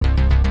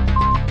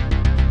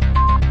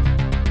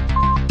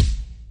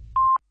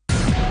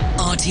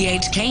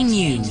RTHK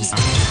News.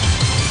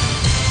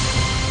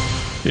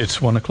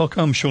 It's 1 o'clock.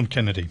 I'm Sean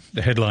Kennedy.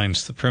 The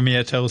headlines. The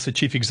Premier tells the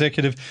Chief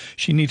Executive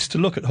she needs to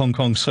look at Hong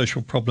Kong's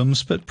social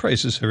problems but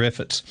praises her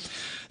efforts.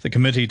 The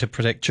Committee to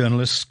Protect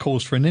Journalists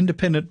calls for an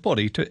independent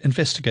body to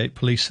investigate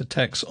police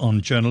attacks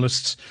on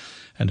journalists.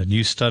 And a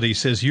new study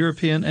says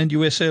European and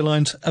US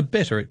airlines are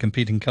better at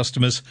competing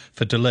customers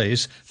for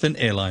delays than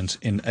airlines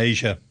in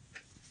Asia.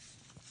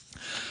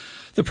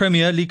 The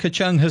Premier, Li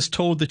Keqiang, has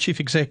told the Chief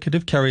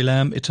Executive, Carrie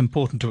Lam, it's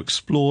important to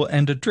explore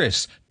and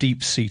address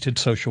deep-seated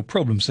social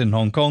problems in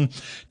Hong Kong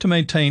to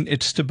maintain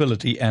its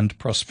stability and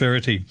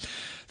prosperity.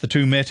 The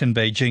two met in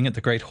Beijing at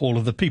the Great Hall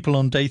of the People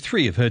on day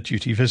 3 of her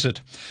duty visit.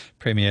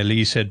 Premier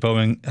Li said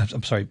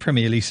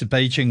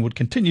Beijing would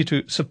continue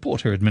to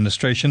support her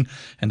administration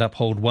and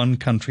uphold one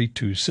country,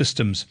 two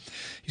systems.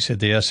 He said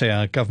the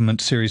SAR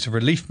government's series of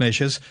relief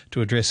measures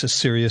to address a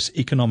serious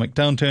economic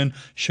downturn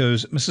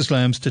shows Mrs.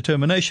 Lam's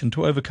determination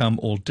to overcome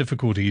all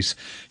difficulties.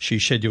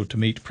 She's scheduled to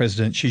meet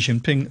President Xi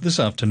Jinping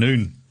this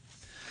afternoon.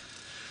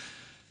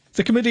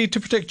 The Committee to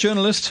Protect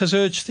Journalists has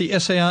urged the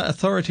SAR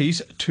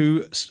authorities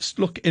to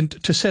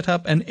set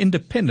up an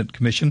independent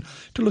commission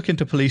to look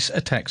into police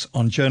attacks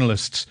on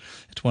journalists.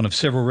 It's one of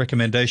several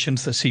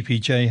recommendations the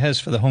CPJ has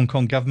for the Hong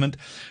Kong government,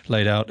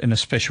 laid out in a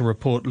special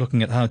report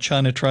looking at how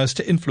China tries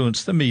to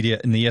influence the media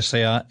in the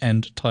SAR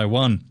and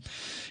Taiwan.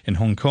 In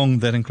Hong Kong,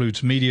 that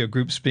includes media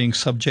groups being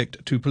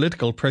subject to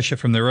political pressure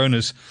from their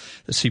owners.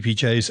 The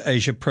CPJ's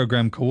Asia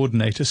Programme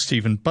Coordinator,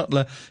 Stephen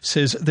Butler,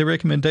 says their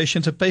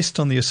recommendations are based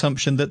on the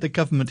assumption that the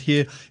government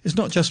here is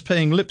not just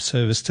paying lip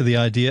service to the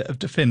idea of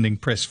defending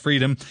press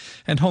freedom,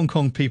 and Hong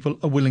Kong people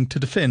are willing to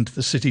defend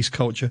the city's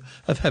culture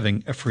of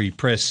having a free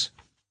press.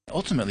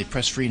 Ultimately,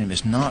 press freedom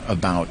is not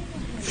about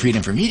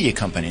freedom for media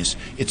companies.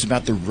 It's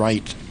about the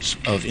right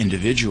of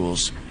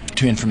individuals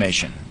to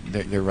information.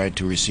 Their right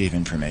to receive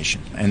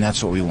information, and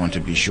that's what we want to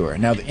be sure.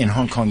 Now, in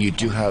Hong Kong,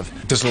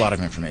 there's a lot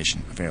of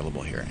information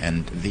available here,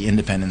 and the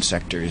independent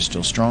sector is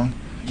still strong,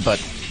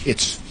 but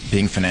it's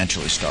being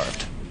financially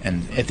starved.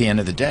 And at the end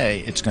of the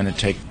day, it's going to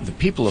take the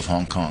people of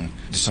Hong Kong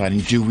deciding,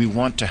 do we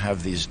want to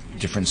have these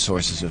different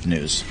sources of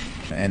news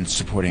and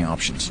supporting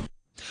options.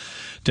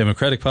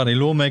 Democratic Party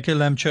lawmaker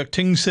Lam Cheuk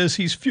Ting says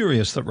he's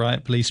furious that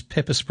riot police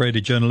pepper-sprayed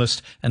a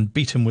journalist and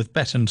beat him with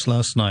batons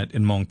last night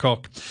in Mong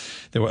Kok.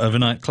 There were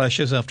overnight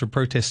clashes after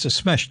protesters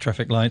smashed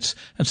traffic lights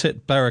and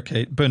set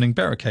burning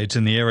barricades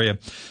in the area.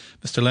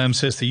 Mr. Lam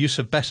says the use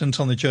of batons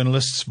on the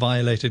journalists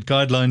violated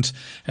guidelines,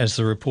 as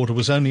the reporter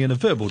was only in a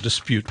verbal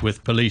dispute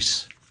with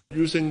police.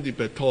 Using the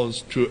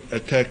batons to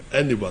attack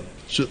anyone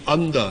should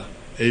under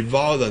a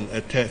violent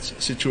attack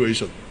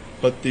situation,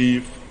 but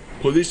the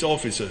police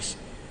officers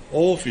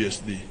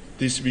obviously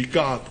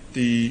disregard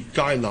the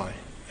guideline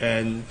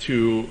and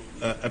to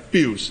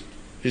abuse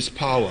his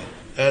power.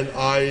 And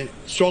I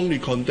strongly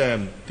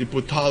condemn the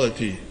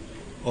brutality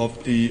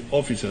of the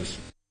officers.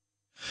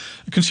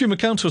 A Consumer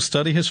Council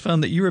study has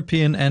found that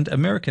European and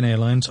American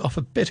airlines offer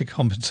better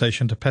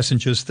compensation to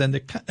passengers than their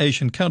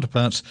Asian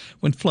counterparts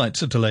when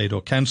flights are delayed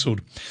or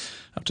cancelled.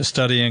 After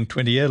studying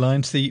 20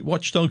 airlines, the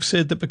watchdog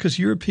said that because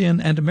European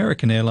and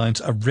American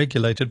airlines are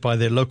regulated by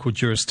their local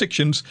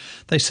jurisdictions,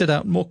 they set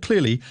out more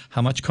clearly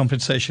how much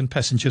compensation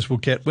passengers will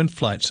get when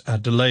flights are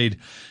delayed.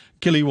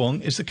 Gilly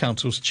Wong is the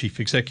Council's chief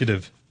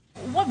executive.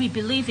 What we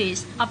believe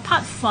is,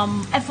 apart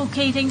from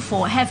advocating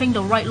for having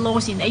the right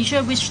laws in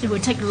Asia, which will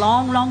take a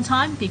long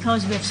time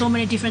because we have so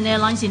many different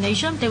airlines in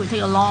Asia, they will take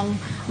a long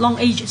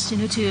ages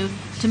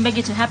to make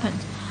it to happen.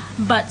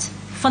 But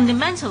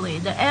fundamentally,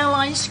 the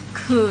airlines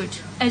could,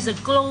 as a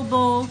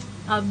global,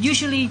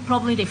 usually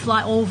probably they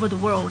fly all over the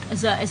world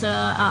as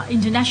a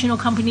international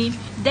company,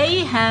 they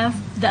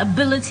have the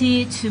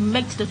ability to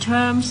make the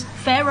terms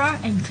fairer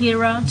and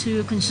clearer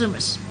to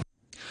consumers.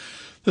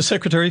 The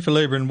Secretary for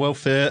Labour and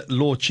Welfare,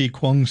 Law Chi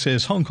Kwong,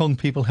 says Hong Kong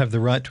people have the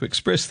right to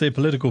express their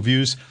political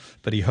views,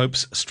 but he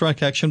hopes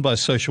strike action by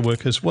social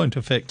workers won't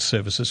affect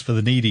services for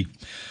the needy.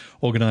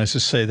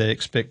 Organisers say they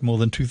expect more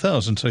than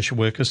 2,000 social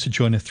workers to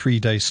join a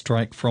 3-day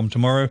strike from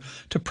tomorrow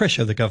to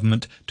pressure the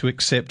government to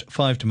accept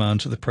 5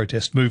 demands of the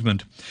protest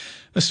movement.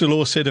 Mr.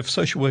 Law said if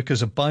social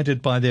workers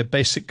abided by their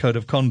basic code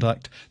of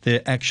conduct,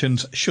 their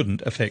actions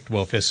shouldn't affect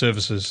welfare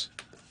services.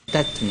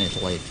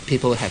 Definitely,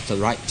 people have the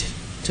right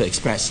to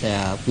express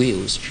their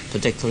views,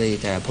 particularly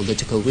their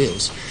political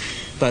views.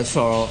 But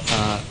for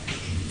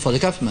the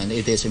government,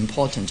 it is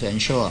important to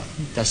ensure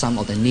that some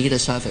of the needed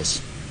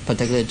service,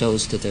 particularly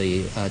those to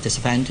the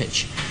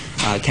disadvantaged,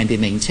 can be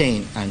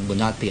maintained and will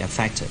not be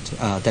affected.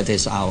 That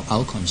is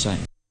our concern.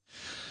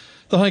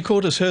 The High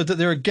Court has heard that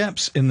there are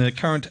gaps in the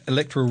current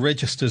electoral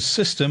registers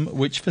system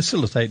which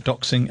facilitate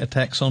doxing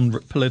attacks on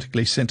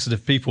politically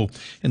sensitive people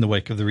in the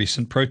wake of the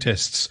recent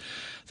protests.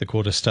 The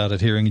court has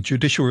started hearing a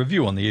judicial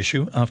review on the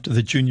issue after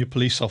the Junior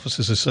Police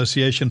Officers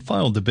Association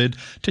filed the bid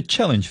to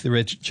challenge the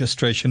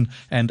Registration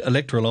and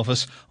Electoral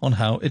Office on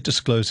how it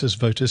discloses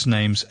voters'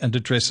 names and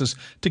addresses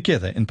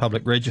together in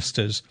public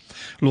registers.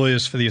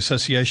 Lawyers for the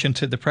association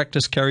said the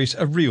practice carries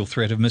a real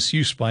threat of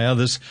misuse by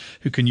others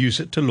who can use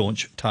it to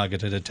launch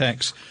targeted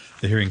attacks.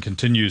 The hearing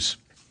continues.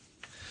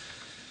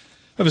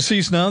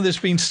 Overseas now, there's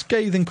been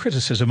scathing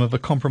criticism of a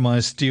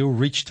compromise deal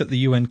reached at the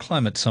UN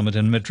Climate Summit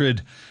in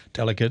Madrid.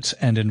 Delegates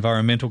and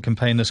environmental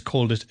campaigners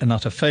called it an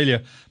utter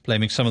failure,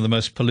 blaming some of the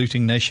most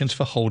polluting nations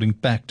for holding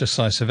back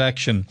decisive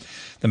action.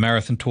 The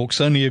marathon talks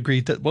only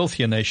agreed that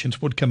wealthier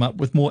nations would come up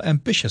with more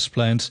ambitious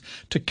plans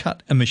to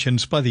cut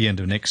emissions by the end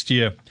of next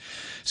year.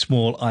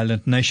 Small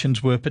island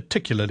nations were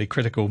particularly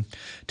critical.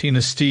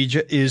 Tina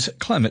Steger is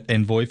climate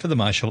envoy for the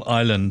Marshall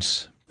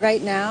Islands.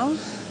 Right now,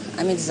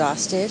 I'm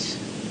exhausted.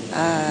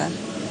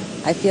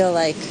 I feel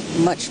like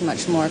much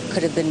more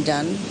could have been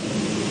done.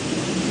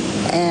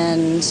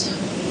 And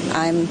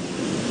I'm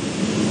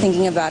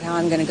thinking about how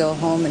I'm going to go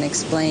home and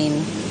explain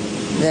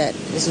that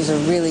this was a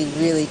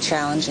really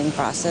challenging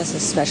process,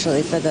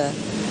 especially for the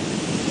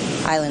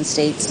island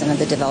states and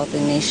the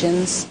developing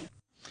nations.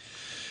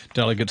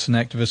 Delegates and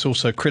activists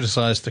also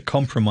criticised the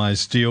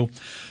compromise deal.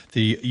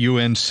 The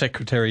UN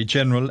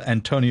Secretary-General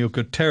Antonio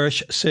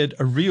Guterres said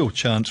a real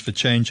chance for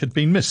change had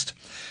been missed.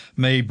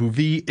 May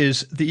Bouvi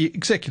is the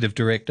Executive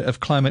Director of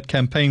climate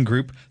campaign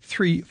group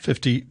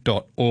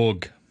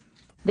 350.org.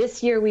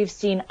 This year we've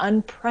seen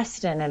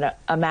unprecedented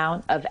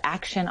amount of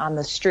action on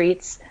the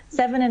streets.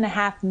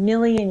 7.5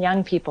 million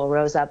young people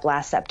rose up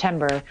last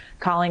September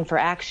calling for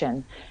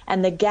action.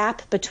 And the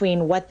gap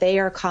between what they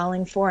are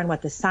calling for and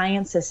what the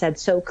science has said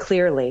so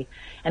clearly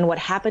and what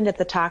happened at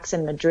the talks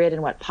in Madrid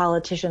and what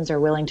politicians are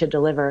willing to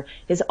deliver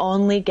is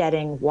only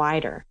getting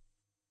wider.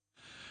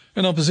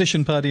 An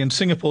opposition party in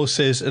Singapore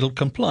says it'll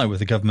comply with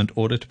the government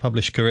order to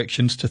publish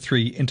corrections to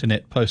 3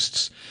 internet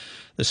posts.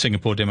 The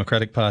Singapore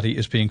Democratic Party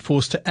is being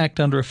forced to act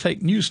under a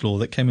fake news law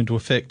that came into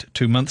effect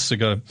 2 months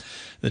ago.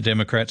 The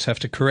Democrats have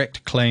to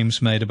correct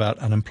claims made about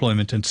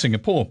unemployment in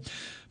Singapore.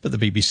 But the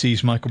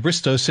BBC's Michael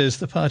Bristow says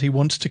the party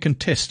wants to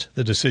contest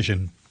the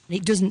decision.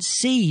 It doesn't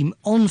seem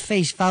on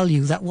face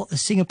value that what the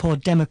Singapore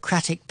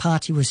Democratic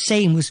Party was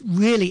saying was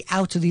really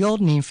out of the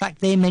ordinary. In fact,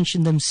 they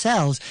mentioned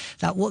themselves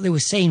that what they were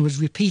saying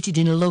was repeated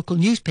in a local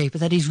newspaper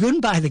that is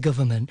run by the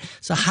government.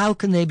 So how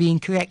can they be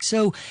incorrect?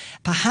 So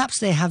perhaps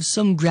they have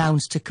some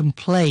grounds to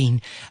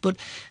complain. But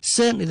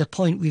certainly the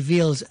point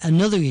reveals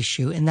another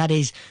issue, and that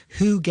is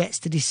who gets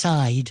to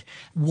decide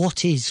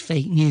what is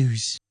fake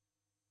news.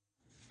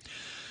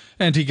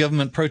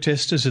 Anti-government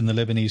protesters in the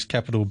Lebanese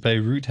capital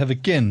Beirut have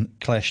again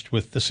clashed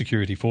with the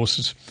security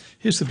forces.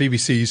 Here's the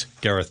BBC's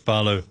Gareth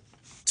Barlow.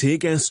 Tear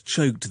gas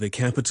choked the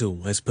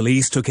capital as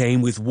police took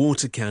aim with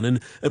water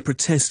cannon at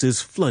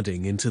protesters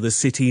flooding into the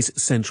city's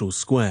central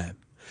square.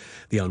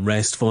 The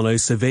unrest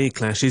follows severe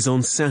clashes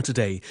on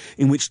Saturday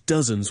in which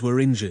dozens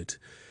were injured.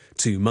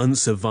 2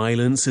 months of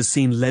violence has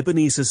seen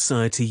Lebanese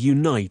society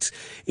unite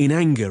in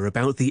anger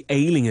about the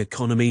ailing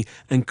economy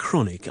and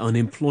chronic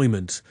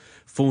unemployment,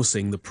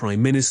 forcing the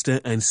Prime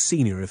Minister and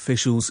senior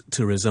officials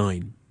to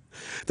resign.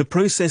 The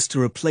process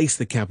to replace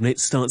the cabinet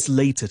starts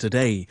later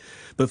today,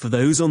 but for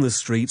those on the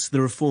streets,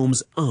 the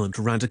reforms aren't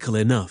radical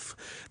enough.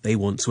 They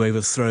want to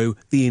overthrow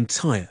the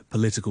entire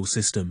political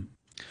system.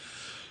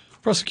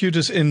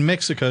 Prosecutors in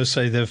Mexico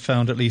say they've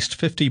found at least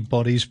 50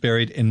 bodies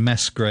buried in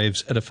mass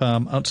graves at a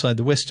farm outside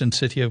the western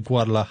city of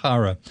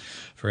Guadalajara.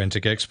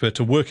 Forensic experts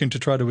are working to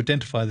try to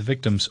identify the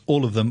victims.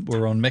 All of them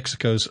were on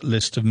Mexico's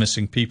list of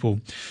missing people.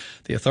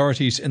 The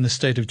authorities in the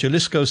state of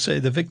Jalisco say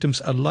the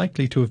victims are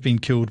likely to have been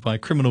killed by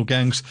criminal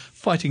gangs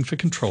fighting for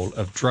control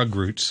of drug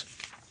routes.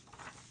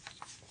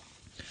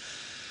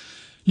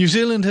 New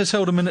Zealand has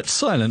held a minute's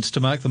silence to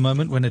mark the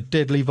moment when a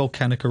deadly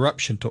volcanic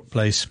eruption took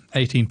place.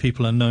 18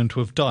 people are known to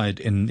have died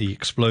in the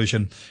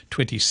explosion.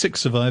 26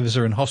 survivors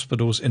are in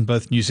hospitals in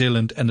both New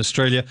Zealand and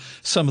Australia,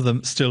 some of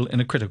them still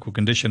in a critical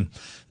condition.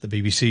 The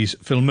BBC's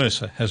Phil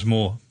Mercer has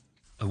more.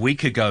 A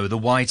week ago, the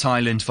White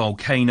Island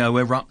volcano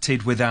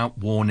erupted without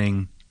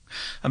warning.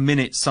 A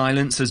minute's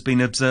silence has been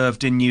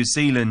observed in New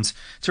Zealand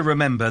to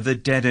remember the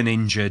dead and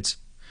injured.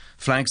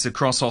 Flags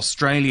across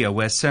Australia,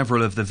 where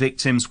several of the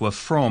victims were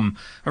from,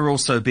 are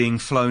also being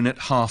flown at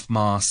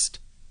half-mast.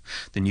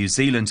 The New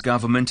Zealand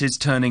government is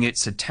turning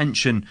its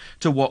attention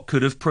to what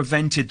could have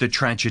prevented the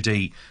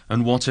tragedy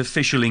and what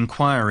official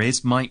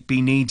inquiries might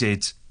be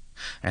needed.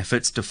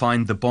 Efforts to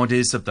find the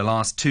bodies of the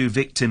last 2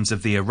 victims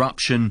of the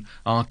eruption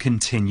are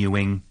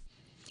continuing.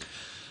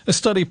 A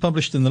study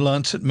published in the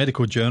Lancet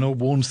Medical Journal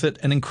warns that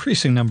an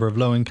increasing number of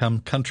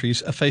low-income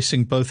countries are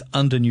facing both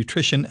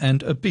undernutrition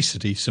and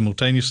obesity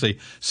simultaneously,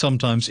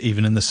 sometimes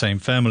even in the same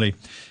family.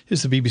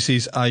 Here's the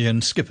BBC's Arjen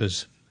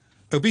Schippers.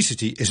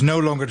 Obesity is no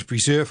longer the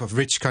preserve of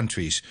rich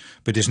countries,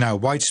 but is now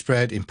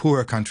widespread in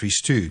poorer countries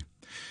too.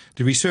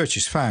 The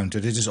researchers found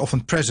that it is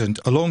often present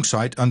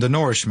alongside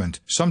undernourishment,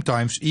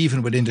 sometimes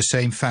even within the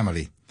same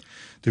family.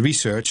 The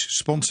research,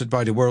 sponsored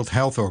by the World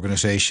Health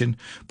Organization,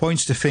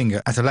 points the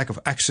finger at a lack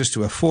of access to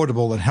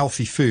affordable and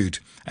healthy food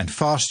and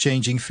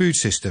fast-changing food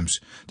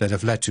systems that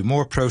have led to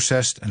more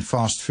processed and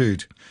fast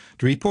food.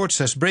 The report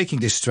says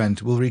breaking this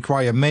trend will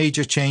require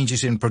major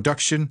changes in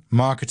production,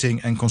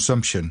 marketing and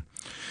consumption.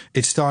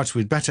 It starts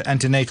with better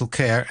antenatal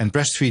care and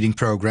breastfeeding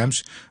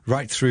programs,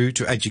 right through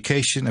to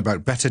education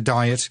about better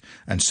diet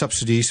and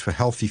subsidies for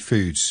healthy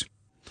foods.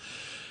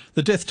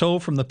 The death toll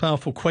from the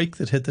powerful quake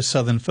that hit the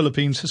southern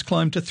Philippines has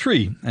climbed to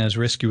 3 as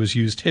rescuers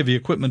used heavy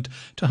equipment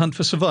to hunt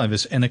for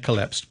survivors in a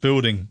collapsed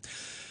building.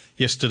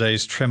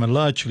 Yesterday's tremor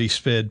largely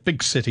spared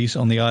big cities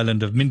on the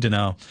island of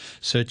Mindanao.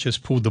 Searchers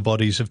pulled the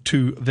bodies of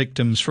 2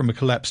 victims from a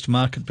collapsed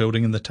market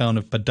building in the town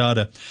of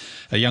Padada.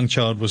 A young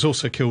child was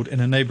also killed in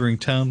a neighbouring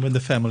town when the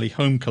family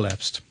home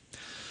collapsed.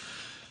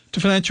 To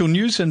financial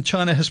news, and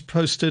China has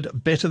posted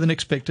better than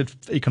expected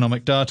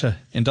economic data.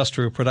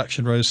 Industrial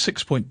production rose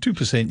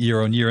 6.2%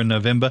 year-on-year in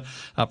November,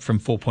 up from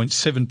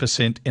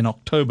 4.7% in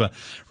October.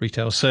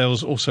 Retail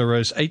sales also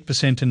rose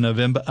 8% in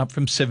November, up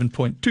from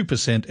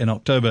 7.2% in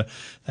October.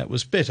 That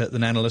was better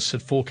than analysts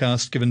had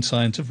forecast, given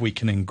signs of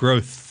weakening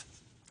growth.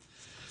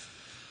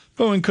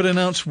 Boeing could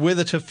announce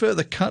whether to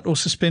further cut or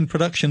suspend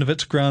production of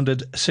its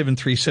grounded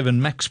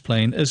 737 MAX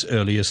plane as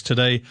early as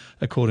today,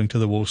 according to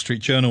the Wall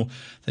Street Journal.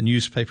 The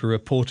newspaper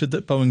reported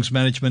that Boeing's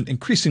management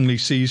increasingly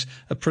sees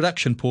a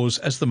production pause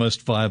as the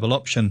most viable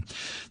option.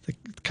 The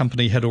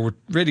company had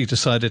already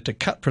decided to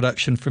cut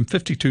production from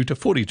 52 to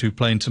 42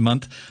 planes a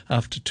month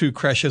after 2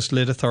 crashes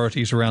led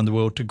authorities around the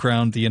world to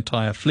ground the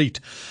entire fleet.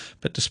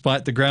 But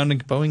despite the grounding,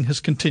 Boeing has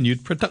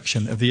continued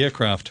production of the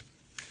aircraft.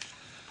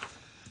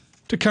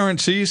 To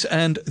currencies,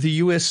 and the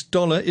US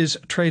dollar is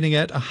trading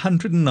at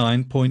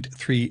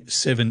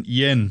 109.37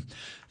 yen.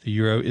 The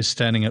euro is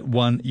standing at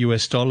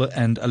 $1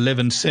 and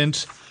 11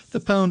 cents.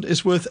 The pound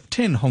is worth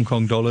 10 Hong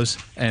Kong dollars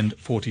and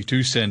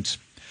 42 cents.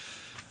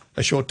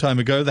 A short time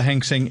ago, the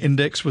Hang Seng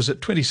Index was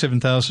at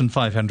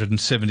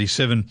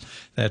 27,577.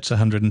 That's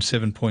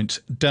 107 points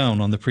down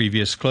on the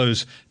previous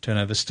close.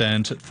 Turnover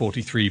stands at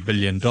 $43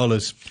 billion.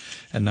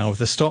 And now with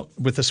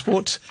the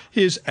sports,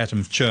 here's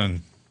Adam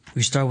Chung.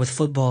 We start with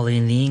football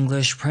in the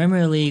English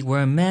Premier League,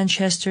 where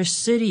Manchester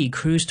City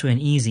cruised to an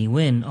easy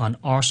win on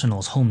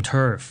Arsenal's home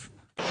turf.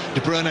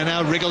 De Bruyne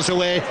now wriggles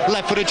away,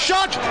 left-footed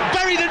shot,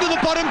 buried into the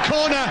bottom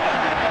corner.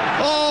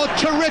 Oh,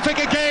 terrific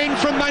again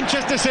from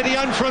Manchester City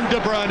and from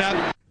De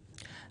Bruyne.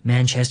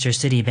 Manchester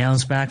City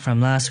bounced back from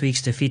last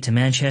week's defeat to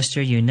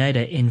Manchester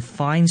United in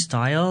fine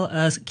style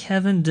as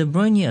Kevin De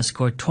Bruyne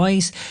scored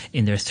twice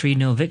in their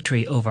 3-0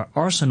 victory over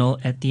Arsenal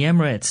at the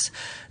Emirates.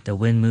 The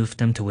win moved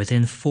them to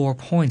within 4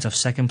 points of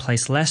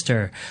second-place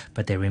Leicester,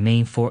 but they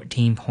remain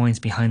 14 points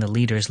behind the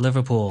leaders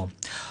Liverpool.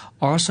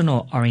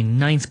 Arsenal are in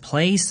 9th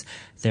place.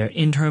 Their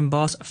interim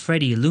boss,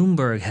 Freddie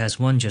Ljungberg, has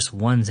won just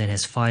once in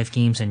his 5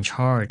 games in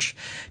charge.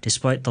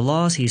 Despite the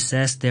loss, he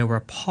says there were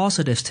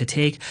positives to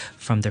take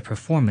from their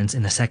performance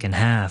in the second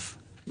half.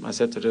 I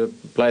said to the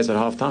players at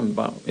half-time,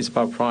 it's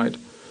about pride.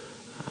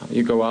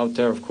 You go out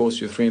there, of course,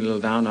 you're 3-0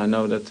 down. I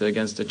know that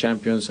against the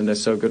champions, and they're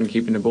so good in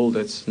keeping the ball,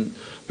 that's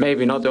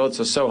maybe not the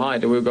odds are so high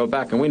that we'll go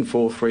back and win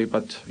 4-3,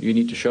 but you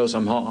need to show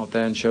some heart out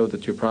there and show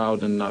that you're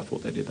proud, and I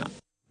thought they did that.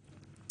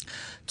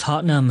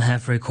 Tottenham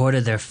have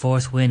recorded their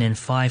 4th win in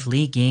 5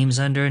 league games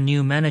under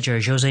new manager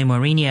Jose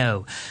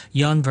Mourinho.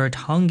 Jan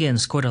Vertonghen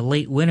scored a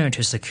late winner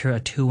to secure a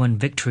 2-1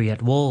 victory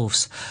at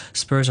Wolves.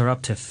 Spurs are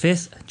up to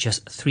 5th,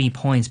 just 3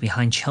 points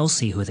behind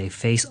Chelsea, who they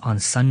face on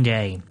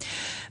Sunday.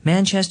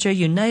 Manchester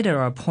United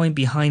are a point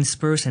behind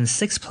Spurs in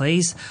 6th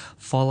place,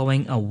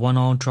 following a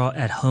 1-1 draw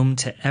at home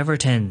to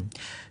Everton.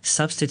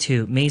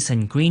 Substitute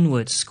Mason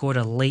Greenwood scored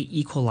a late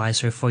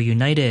equalizer for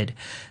United.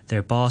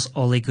 Their boss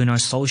Ole Gunnar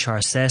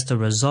Solskjaer says the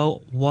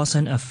result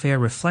wasn't a fair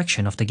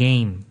reflection of the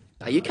game.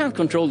 You can't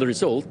control the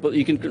result, but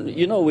you can.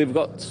 We've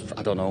got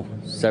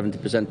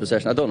 70%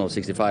 possession.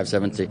 65,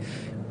 70.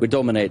 We're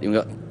dominating.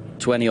 We've got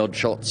 20 odd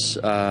shots.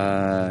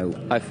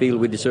 I feel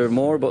we deserve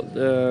more,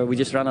 but we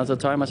just ran out of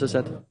time, as I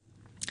said.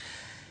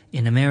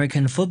 In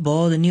American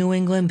football, the New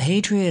England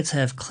Patriots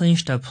have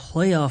clinched a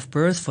playoff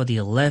berth for the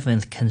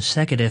 11th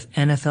consecutive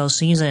NFL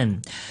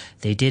season.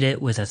 They did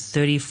it with a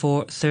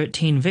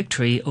 34-13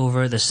 victory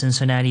over the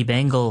Cincinnati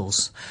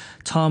Bengals.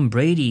 Tom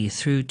Brady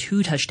threw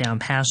 2 touchdown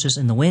passes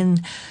in the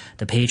win.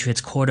 The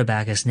Patriots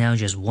quarterback is now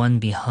just 1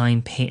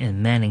 behind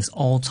Peyton Manning's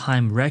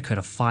all-time record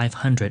of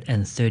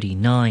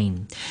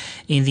 539.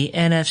 In the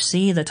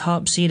NFC, the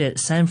top-seeded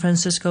San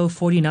Francisco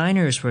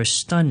 49ers were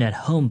stunned at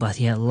home by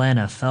the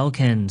Atlanta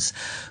Falcons.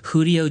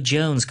 Julio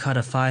Jones caught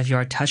a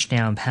 5-yard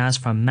touchdown pass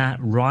from Matt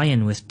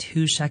Ryan with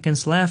 2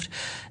 seconds left,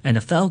 and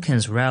the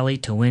Falcons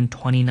rallied to win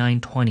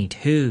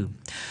 29-22.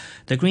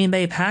 The Green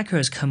Bay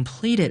Packers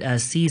completed a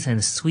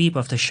season sweep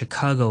of the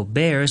Chicago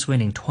Bears,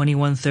 winning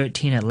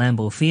 21-13 at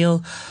Lambeau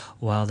Field,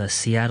 while the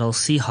Seattle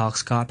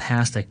Seahawks got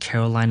past the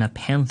Carolina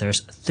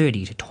Panthers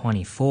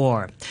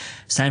 30-24.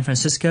 San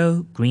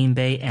Francisco, Green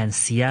Bay, and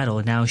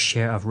Seattle now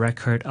share a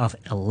record of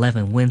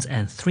 11 wins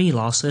and 3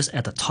 losses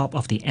at the top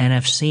of the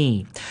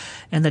NFC.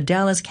 And the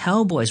Dallas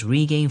Cowboys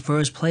regained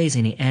first place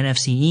in the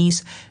NFC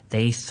East.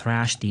 They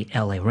thrashed the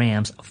LA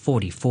Rams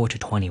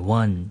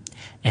 44-21.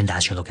 And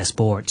that's your look at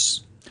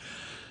sports.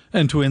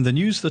 And to end the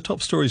news, the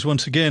top stories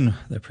once again.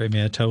 The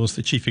Premier tells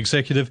the Chief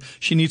Executive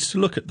she needs to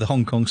look at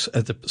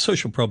the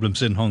social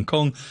problems in Hong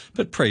Kong,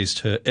 but praised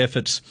her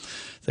efforts.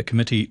 The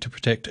Committee to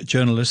Protect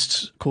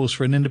Journalists calls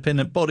for an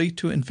independent body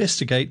to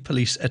investigate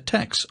police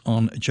attacks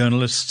on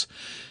journalists.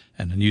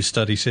 And a new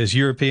study says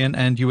European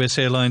and US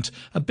airlines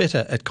are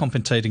better at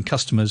compensating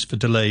customers for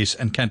delays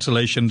and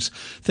cancellations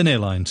than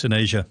airlines in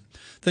Asia.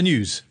 The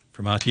news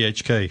from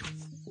RTHK.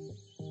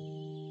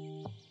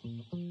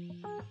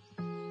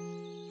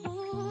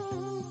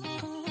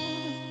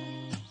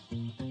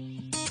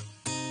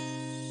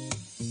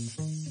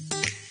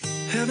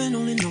 Heaven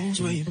only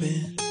knows where you've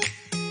been,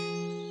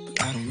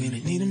 but I don't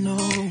really need to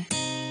know.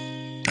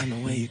 I know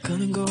where you're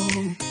gonna go.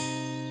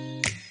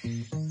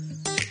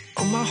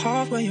 On my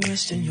heart where you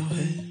rest in your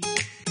head,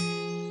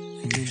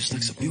 and you just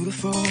look so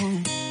beautiful,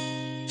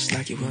 just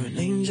like you were an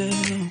angel.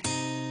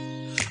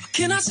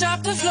 Can I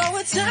stop the flow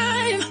of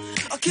time,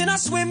 or can I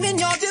swim in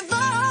your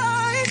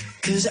divine?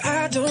 'Cause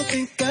I don't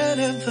think I'll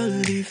ever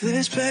leave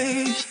this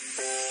place.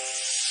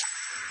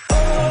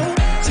 Oh,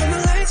 turn the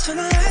lights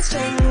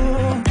down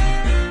low.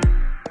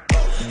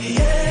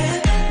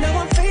 Yeah, now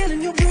I'm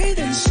feeling you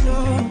breathing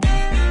slow.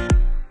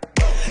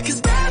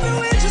 'Cause baby,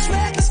 we're just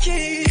reckless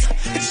kids,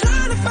 and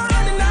trying to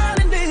find an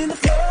island in the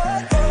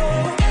flood.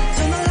 Oh,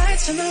 turn the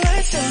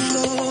lights down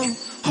low.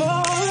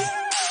 Oh.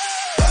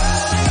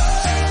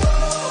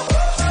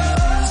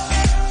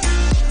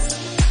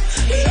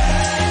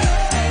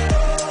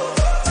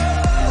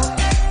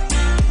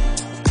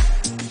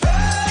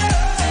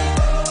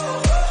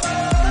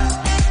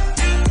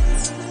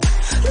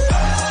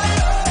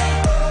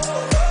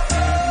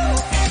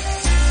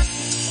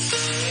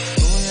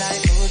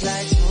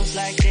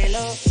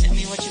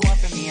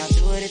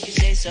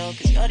 So,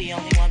 'cause you're the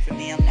only one for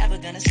me, I'm never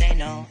gonna say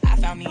no. I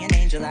found me an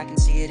angel, I can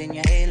see it in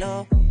your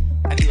halo.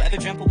 Have you ever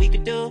dreamt what we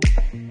could do?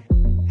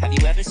 Have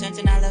you ever sent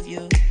an I love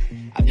you?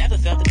 I've never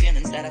felt the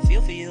feelings that I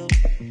feel for you.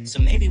 So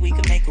maybe we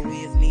could make a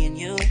we of me and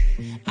you.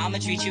 I'ma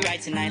treat you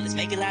right tonight, let's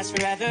make it last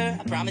forever.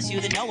 I promise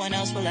you that no one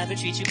else will ever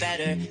treat you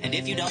better. And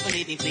if you don't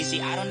believe me, please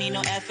see, I don't need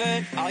no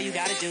effort. All you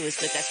gotta do is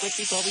flip that switch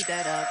before we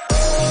dead up.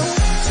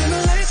 Turn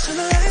the lights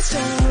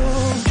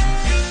down.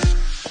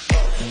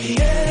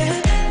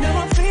 Yeah,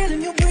 now I'm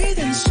feeling you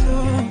breathing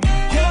slow.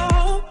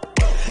 Oh,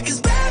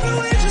 'cause baby,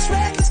 we're just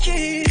reckless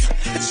kids,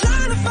 and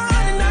trying to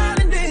find an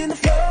island in the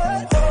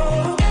flood.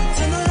 Oh,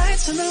 turn the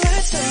lights down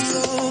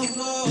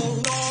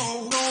low.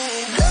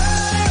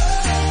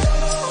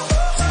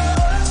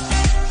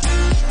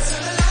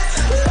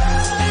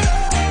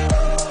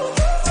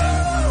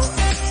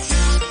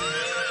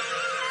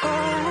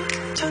 Oh,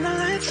 turn the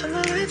lights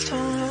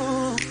down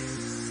low.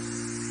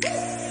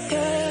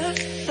 Yeah,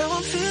 now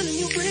I'm feeling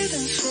you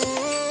breathing slow.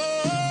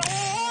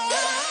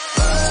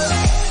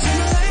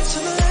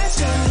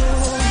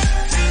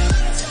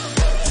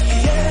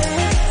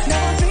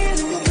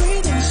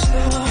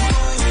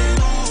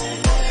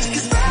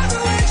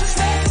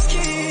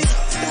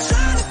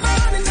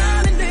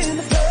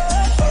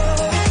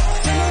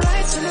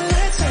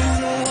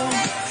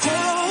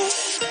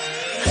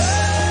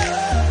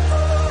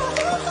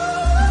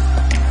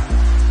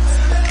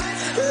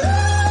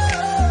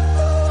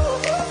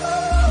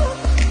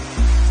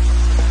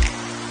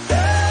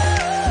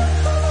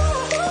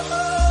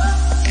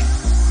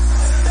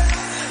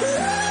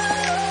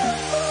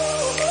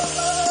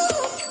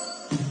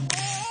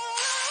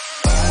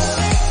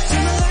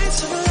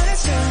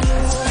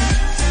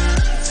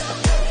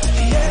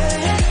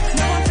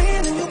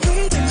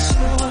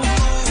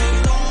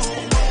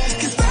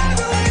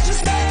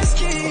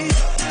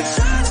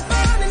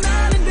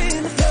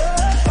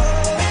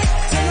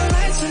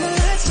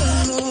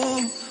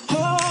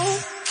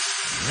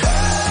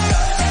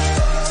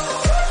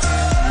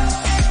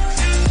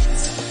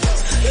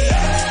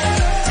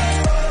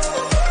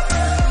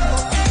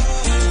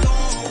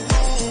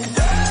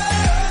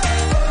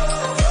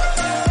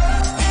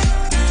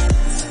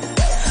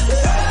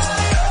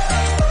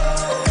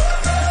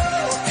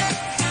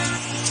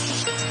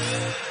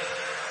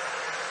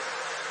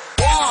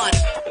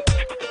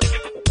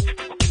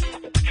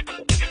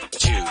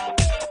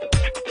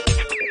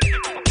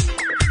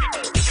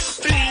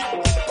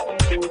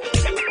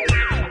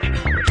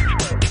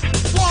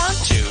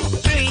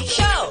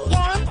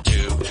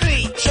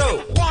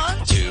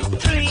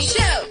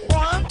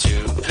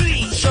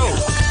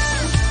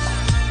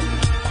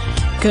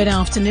 Good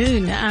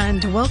afternoon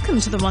and welcome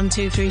to the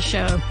 123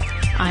 show.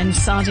 I'm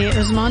Sadia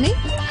Usmani.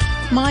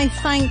 My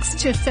thanks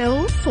to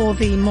Phil for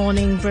the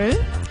morning brew.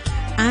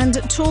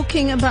 And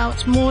talking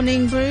about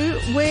morning brew,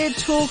 we're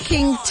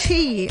talking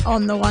tea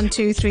on the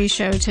 123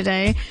 show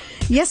today.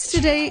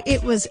 Yesterday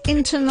it was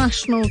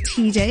International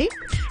Tea Day,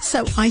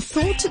 so I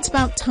thought it's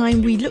about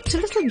time we looked a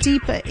little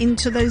deeper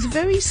into those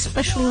very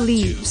special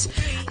leaves.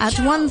 At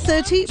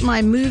 1:30,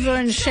 my mover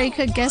and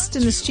shaker guest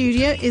in the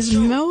studio is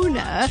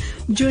Mona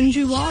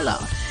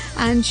Junjunwala.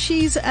 And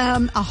she's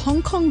a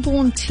Hong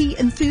Kong-born tea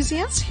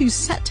enthusiast who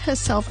set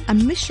herself a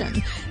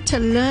mission to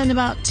learn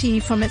about tea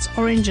from its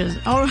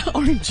origins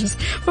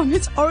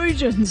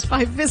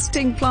by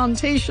visiting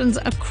plantations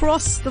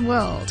across the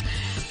world.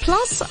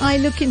 Plus, I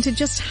look into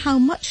just how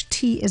much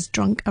tea is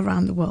drunk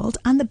around the world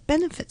and the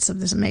benefits of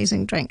this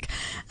amazing drink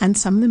and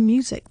some of the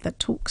music that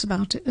talks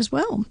about it as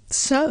well.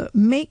 So,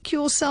 make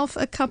yourself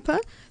a cuppa,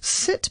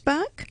 sit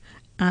back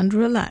and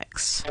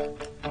relax.